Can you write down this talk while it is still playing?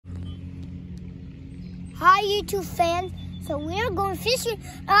Hi, YouTube fans. So we're going fishing,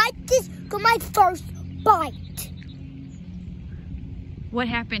 and I just got my first bite. What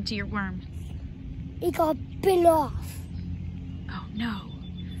happened to your worm? It got bit off. Oh, no.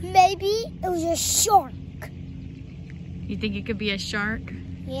 Maybe it was a shark. You think it could be a shark?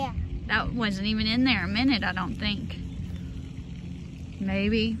 Yeah. That wasn't even in there a minute, I don't think.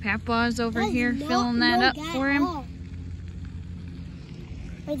 Maybe. Papa's over here filling that up for him.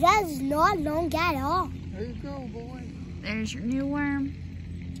 But that is not long at all. There you go, boy. There's your new worm.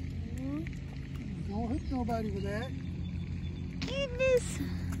 Don't hit nobody with that. Goodness.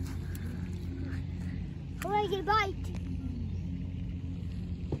 I'm gonna get a bite.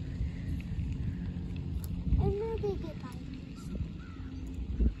 I'm gonna get a bite.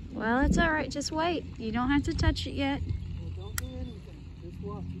 Well, it's all right. Just wait. You don't have to touch it yet. Well, don't do anything. Just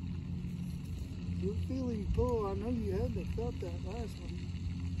watch it. You're feeling full. I know you had to felt that last one.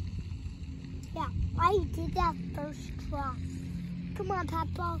 Yeah, I did that first try. Come on,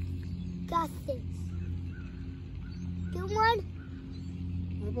 Papa. Got this. Good one?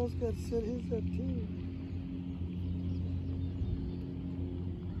 Papa's got to set his up too.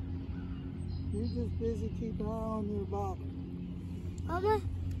 You're just busy keeping an eye on your bobber. Mama,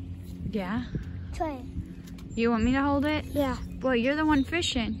 Yeah? try it. You want me to hold it? Yeah. Boy, you're the one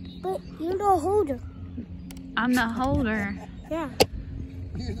fishing. But you're the holder. I'm the holder. Yeah.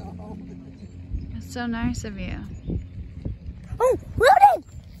 You're the holder. That's so nice of you. Oh, loaded!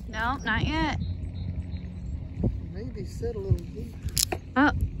 No, not yet. Maybe set a little deep.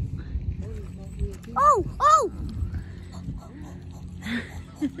 Oh. Maybe it's not real deep. Oh, oh!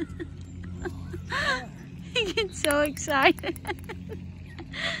 He gets so excited.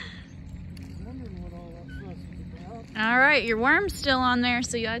 Wondering what all that fuss is about. All right, your worm's still on there,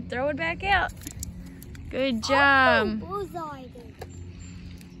 so you gotta throw it back out. Good job. Oh, bullseye there.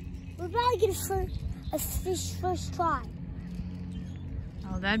 We're about to get a fish first try.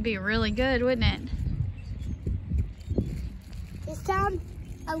 Oh, that'd be really good, wouldn't it? This time,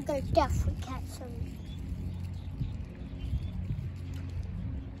 I'm gonna definitely catch some.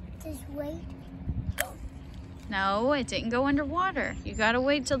 Just wait. No, it didn't go underwater. You gotta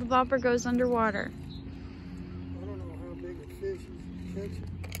wait till the bobber goes underwater. I don't know how big a fish is catching,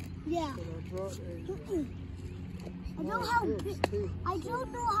 Yeah. but I brought a I know how fish big. too. I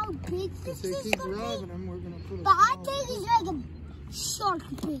don't know how big If this they is keep gonna robbing be, them, we're gonna put a but I small think one. it's like a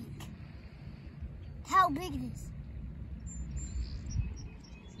shark big. How big it is?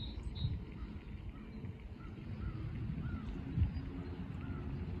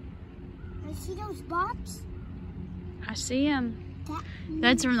 I see those spots. I see him. That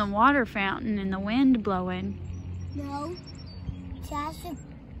That's from the water fountain and the wind blowing. no. That's a.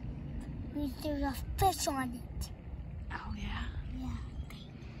 There's a fish on it. Oh, yeah. Yeah.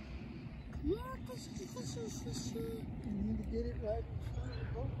 Come here, fishy. You need to get it right in front of the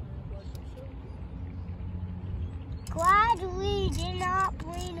boat ramp like you showed me. Glad we did not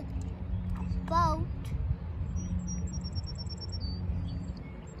bring a boat.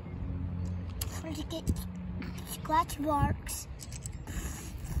 For to get scratch marks.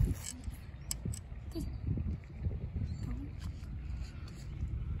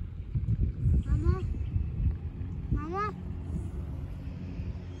 Mama,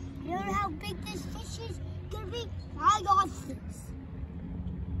 you know how big this fish is gonna be? I got this.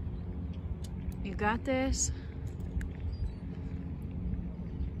 You got this?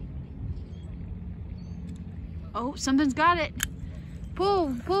 Oh, something's got it.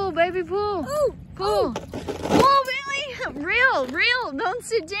 Pull, pull, baby, pull. Ooh, Pull. Pull, Bentley. Reel, reel. Don't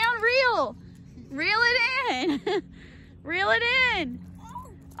sit down, reel. Reel it in. Reel it in.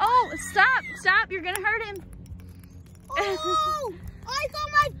 Oh, stop, stop. You're going to hurt him. oh! I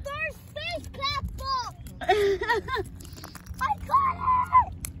got my first fish, Papa! I got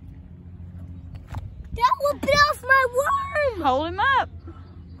it! That will bit off my worm! Hold him up.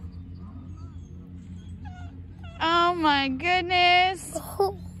 Oh, my goodness.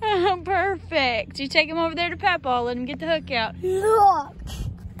 Oh, Perfect. You take him over there to Papa. Let him get the hook out. look!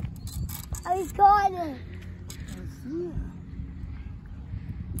 I got it!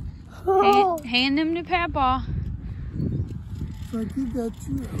 Oh! Hand him to Papa. It's like you got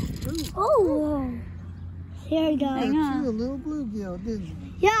you Oh! Here you go. Hang a on. little bluegill, didn't you?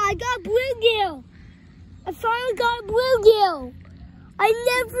 Yeah, I got bluegill! I finally got bluegill!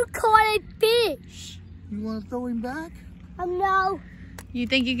 I never caught a fish! You want to throw him back? No. You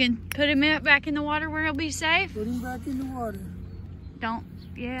think you can put him back in the water where he'll be safe? Put him back in the water. Don't,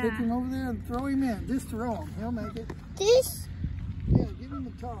 yeah. Take him over there and throw him in. Just throw him. He'll make it. This? Yeah, give him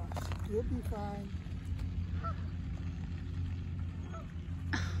a toss. He'll be fine.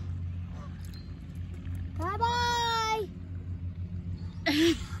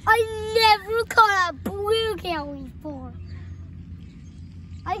 I never caught a bluegill before.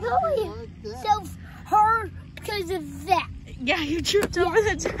 I got myself hurt because of that. Yeah, you tripped over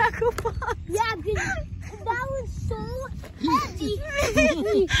the tackle box. Yeah, because that was so heavy.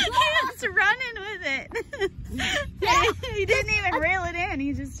 He was running with it. Yeah. He didn't even reel it in.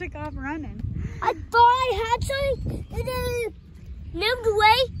 He just took off running. I thought I had something and then it moved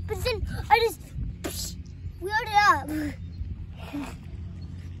away, but then I just wheeled it up.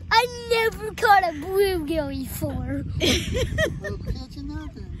 I never caught a bluegill before. Well, catch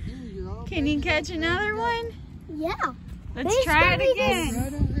another. Here, you're all Can you baited catch up, another ready one? Yeah. Let's try it to go. again.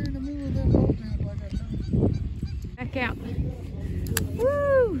 Right out here in the middle of that boat ramp, like I told you. Back out.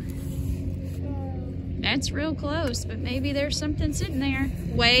 Woo! That's real close, but maybe there's something sitting there.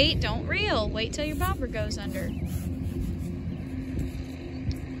 Wait, don't reel. Wait till your bobber goes under.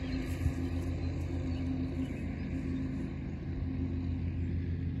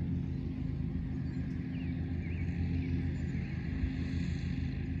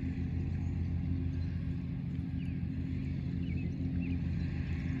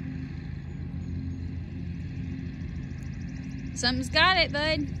 Something's got it,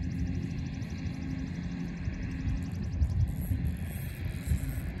 bud.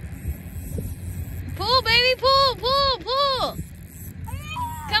 Pull, baby, pull, pull, pull.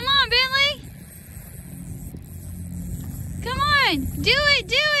 Come on, Bentley. Come on, do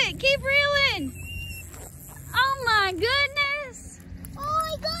it, keep reeling. Oh my goodness. Oh,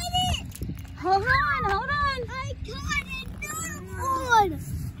 I got it. Hold on, hold on. I got another one.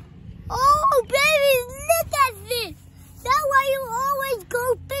 Oh, baby, look at this. That's why you always go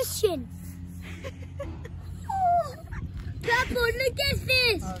fishing. Oh, Papa, look at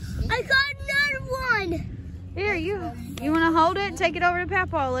this. I got another one. Here, you want to hold it? Take it over to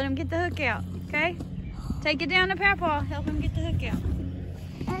Papa. Let him get the hook out, okay? Take it down to Papa. Help him get the hook out.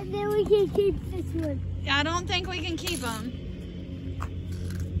 And then we can keep this one. I don't think we can keep them.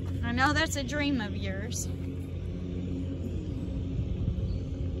 I know that's a dream of yours.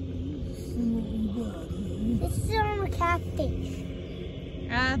 This is on a catfish.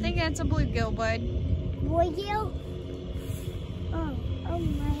 I think that's a bluegill, bud. Bluegill? Oh,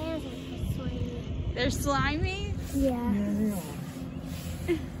 my hands are so slimy. They're slimy? Yeah. Yeah, they are.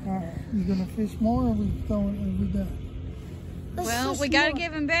 All right, you gonna fish more, or are we done? Well, we gotta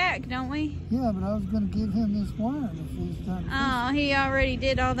give him back, don't we? Yeah, but I was gonna give him this worm if he's done. Oh, he already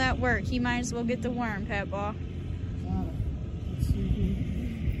did all that work. He might as well get the worm, Papa. Let's see if we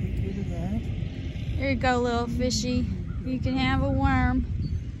get rid of that. Here you go, little fishy. You can have a worm.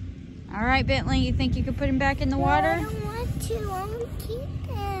 All right, Bentley, you think you could put him back in the water? I don't want to. I want to keep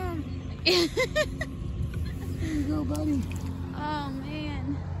him. There you go, buddy. Oh,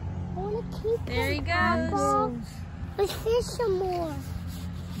 man. I want to keep him. There he goes. Papa. Let's fish some more.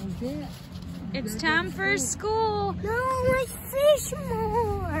 Okay. It's time for school. No, let's fish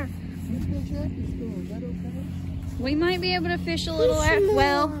more. Let's go check the store. Is that okay? We might be able to fish a little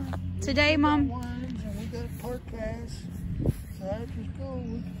well today, Mom. We got worms and we got park bass. So after school,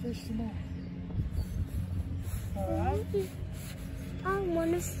 we can fish some more. All right? I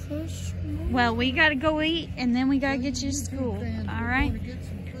want to fish more. Well, we got to go eat, and then we got to get you to school. All right? We're going to get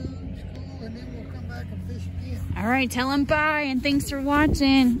some food, school, and then we'll come back and fish again. All right, tell them bye, and thanks for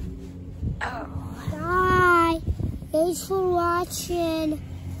watching. Bye. Thanks for watching.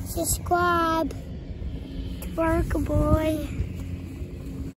 Subscribe to Barker Boy.